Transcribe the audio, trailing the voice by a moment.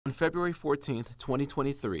On February 14,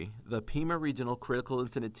 2023, the Pima Regional Critical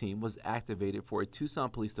Incident Team was activated for a Tucson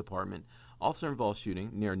Police Department officer-involved shooting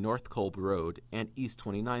near North Kolb Road and East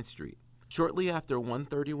 29th Street. Shortly after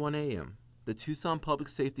 1:31 a.m., the Tucson Public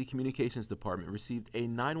Safety Communications Department received a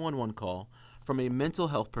 911 call from a mental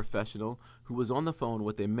health professional who was on the phone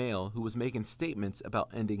with a male who was making statements about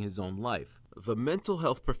ending his own life. The mental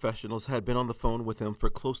health professionals had been on the phone with him for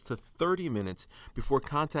close to 30 minutes before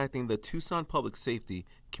contacting the Tucson Public Safety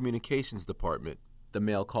Communications Department. The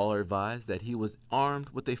male caller advised that he was armed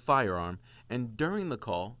with a firearm, and during the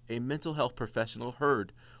call, a mental health professional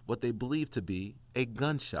heard what they believed to be a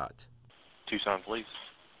gunshot. Tucson Police.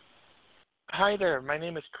 Hi there, my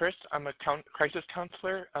name is Chris. I'm a crisis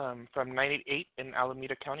counselor from 988 in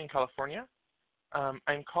Alameda County in California.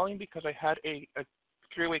 I'm calling because I had a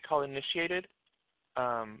three-way call initiated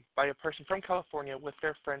by a person from California with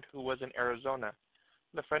their friend who was in Arizona.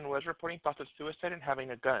 The friend was reporting thoughts of suicide and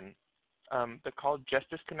having a gun. The call just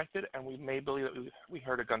disconnected, and we may believe that we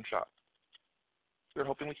heard a gunshot. We're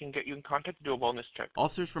hoping we can get you in contact to do a wellness check.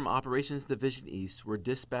 Officers from Operations Division East were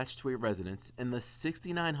dispatched to a residence in the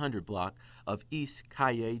 6900 block of East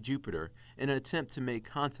Calle Jupiter in an attempt to make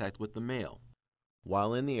contact with the male.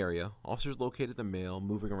 While in the area, officers located the male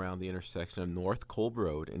moving around the intersection of North Kolb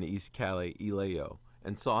Road and East Calle Eleo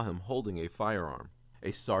and saw him holding a firearm.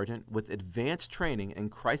 A sergeant with advanced training in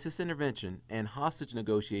crisis intervention and hostage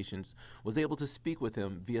negotiations was able to speak with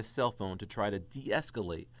him via cell phone to try to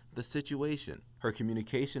de-escalate the situation. Her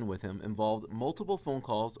communication with him involved multiple phone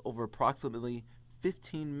calls over approximately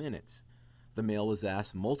 15 minutes. The male was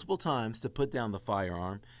asked multiple times to put down the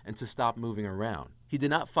firearm and to stop moving around. He did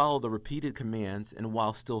not follow the repeated commands and,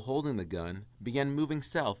 while still holding the gun, began moving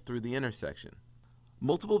south through the intersection.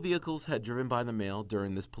 Multiple vehicles had driven by the male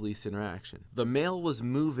during this police interaction. The male was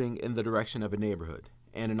moving in the direction of a neighborhood,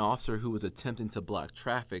 and an officer who was attempting to block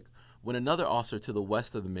traffic when another officer to the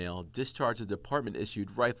west of the male discharged a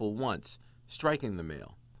department-issued rifle once, striking the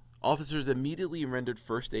male. Officers immediately rendered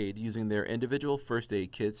first aid using their individual first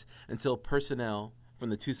aid kits until personnel from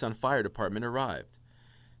the Tucson Fire Department arrived.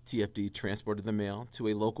 TFD transported the male to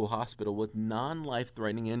a local hospital with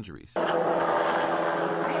non-life-threatening injuries.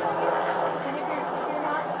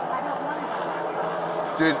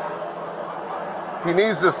 Dude, he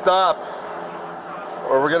needs to stop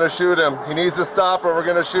or we're going to shoot him. He needs to stop or we're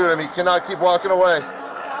going to shoot him. He cannot keep walking away.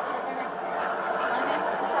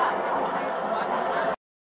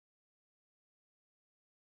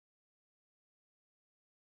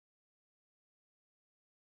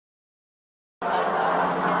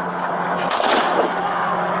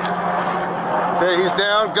 Okay, he's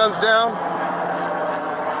down, gun's down.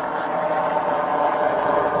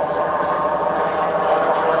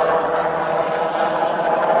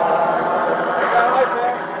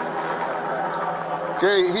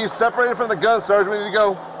 Okay, he's separated from the gun, Sarge. We need to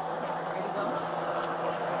go.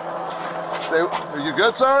 Are you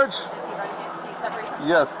good, Sarge?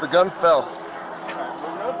 Yes, the gun fell.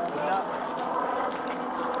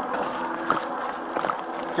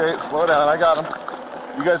 Okay, slow down. I got him.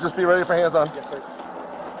 You guys just be ready for hands on. Yes, sir.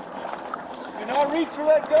 Do not reach for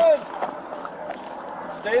that gun.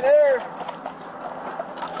 Stay there.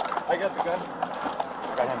 I got the gun.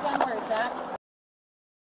 I got him. Gun, where is that?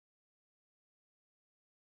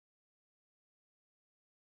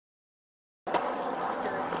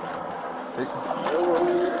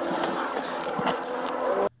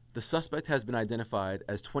 The suspect has been identified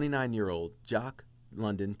as 29-year-old Jock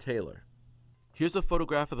London Taylor. Here's a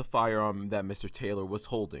photograph of the firearm that Mr. Taylor was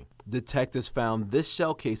holding. Detectives found this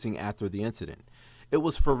shell casing after the incident. It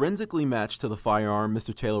was forensically matched to the firearm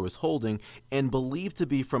Mr. Taylor was holding and believed to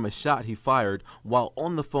be from a shot he fired while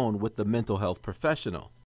on the phone with the mental health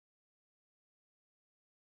professional.